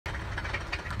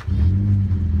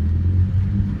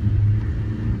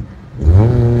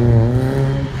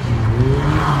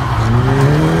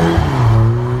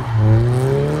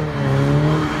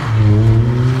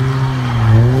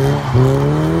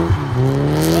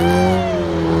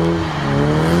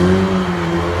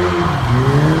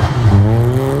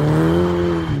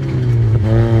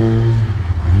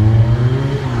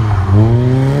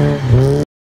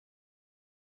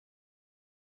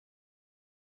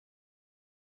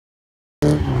You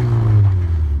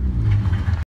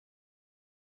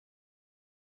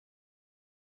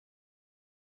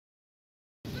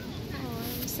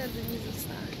said the music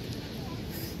stopped.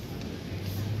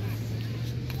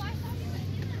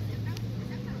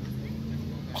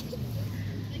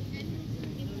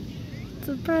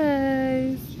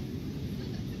 Surprise!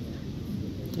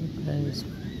 Surprise.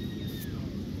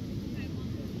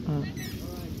 Oh.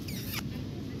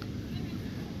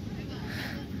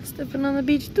 Stepping on the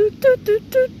beach. Doot, doot, doot,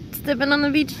 doot. Stepping on the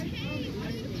beach.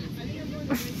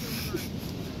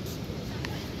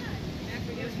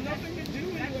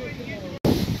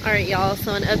 Alright, y'all,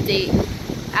 so an update.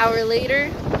 Hour later,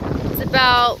 it's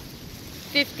about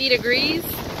 50 degrees.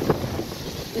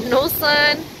 No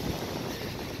sun.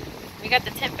 We got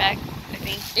the tent bag, I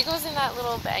think. It goes in that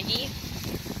little baggie.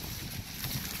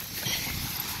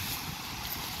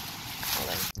 Hold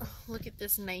on. Oh, look at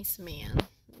this nice man.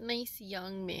 Nice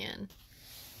young man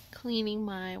cleaning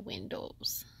my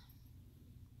windows.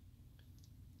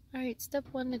 Alright, step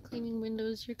one to cleaning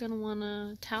windows, you're gonna want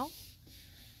a towel.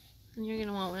 And you're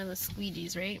gonna want one of the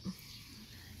squeegees, right?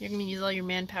 You're gonna use all your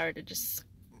manpower to just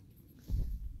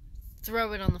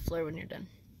throw it on the floor when you're done.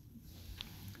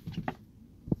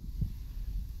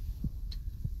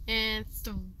 And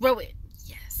throw it.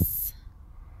 Yes.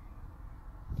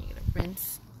 You're gonna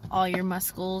rinse all your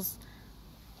muscles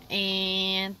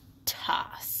and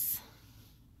toss.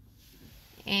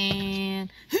 And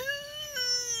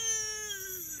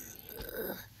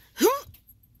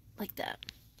like that.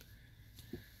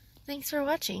 Thanks for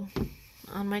watching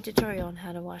on my tutorial on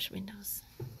how to wash windows.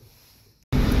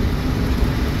 Whoa,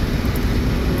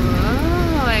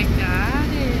 I got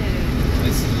it.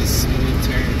 This is a smooth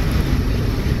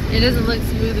turn. It doesn't look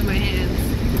smooth in my hands.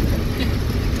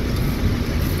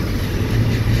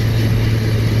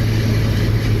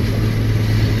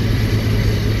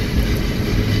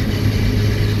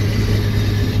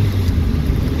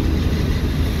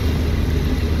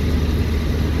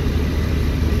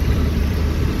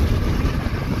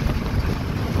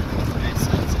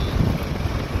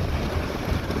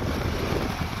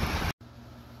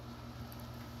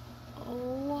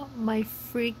 My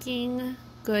freaking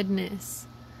goodness.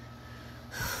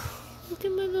 Look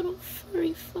at my little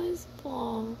furry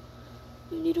fuzzball.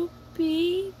 My little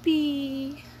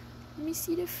baby. Let me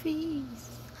see the face.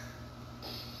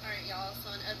 Alright, y'all,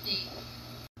 so an update.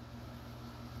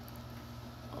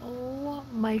 Oh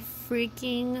my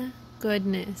freaking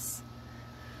goodness.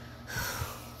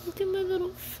 Look at my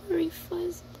little furry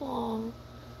fuzzball.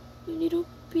 My little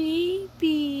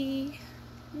baby.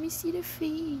 Let me see the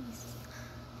face.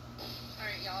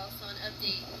 Alright, y'all, so an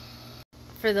update.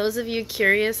 For those of you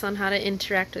curious on how to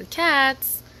interact with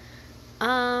cats,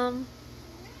 they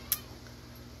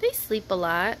sleep a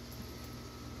lot.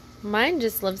 Mine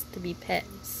just loves to be pet,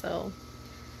 so.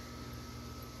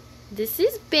 This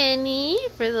is Benny,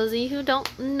 for those of you who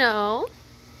don't know.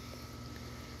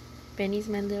 Benny's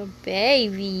my little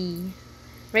baby.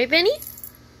 Right, Benny?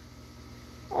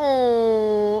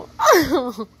 Oh.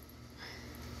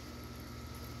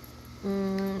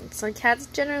 So cats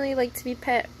generally like to be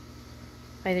pet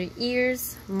by their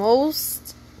ears.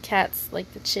 Most cats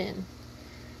like the chin.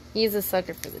 He's a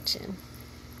sucker for the chin.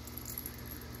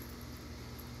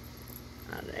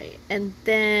 Alright, and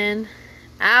then,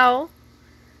 ow, I'm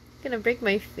gonna break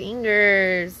my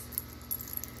fingers.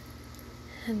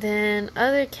 And then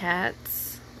other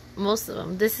cats, most of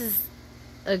them, this is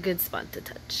a good spot to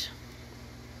touch.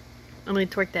 I'm gonna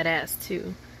twerk that ass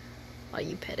too while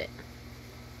you pet it.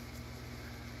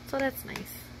 So that's nice.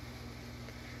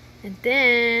 And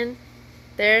then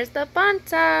there's the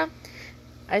panza.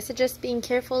 I suggest being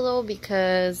careful though,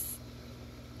 because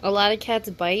a lot of cats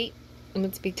bite, and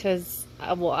it's because,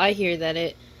 well, I hear that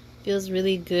it feels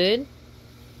really good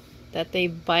that they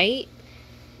bite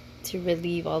to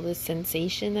relieve all the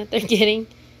sensation that they're getting.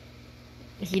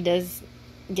 He does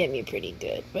get me pretty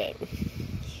good, but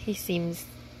he seems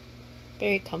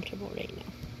very comfortable right now.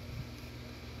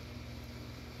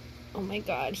 Oh my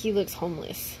god, he looks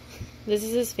homeless. This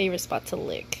is his favorite spot to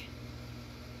lick.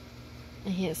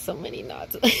 And he has so many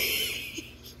knots.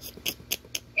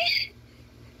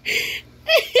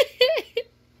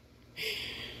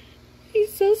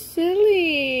 He's so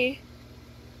silly.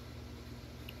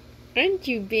 Aren't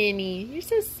you, Benny? You're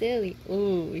so silly.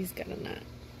 Ooh, he's got a knot.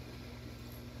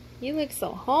 You look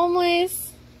so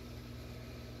homeless.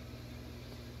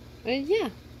 And yeah,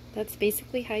 that's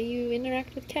basically how you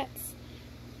interact with cats.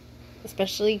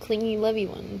 Especially clingy, lovey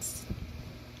ones.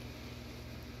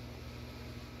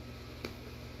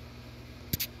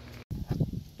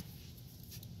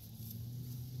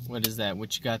 What is that?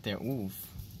 What you got there? Oof.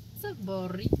 It's a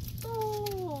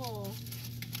burrito.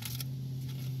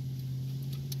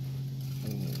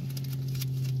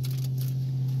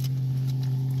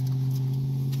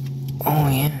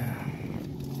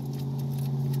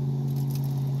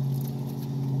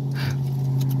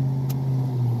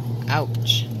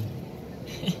 Ouch.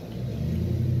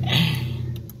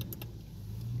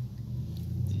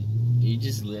 You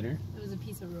just litter? It was a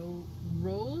piece of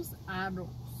rose arroz.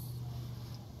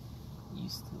 You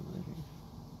still litter.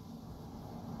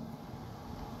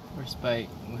 Respite,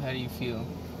 how do you feel?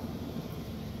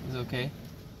 Is it okay?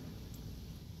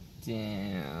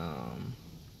 Damn.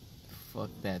 Fuck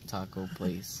that taco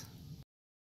place.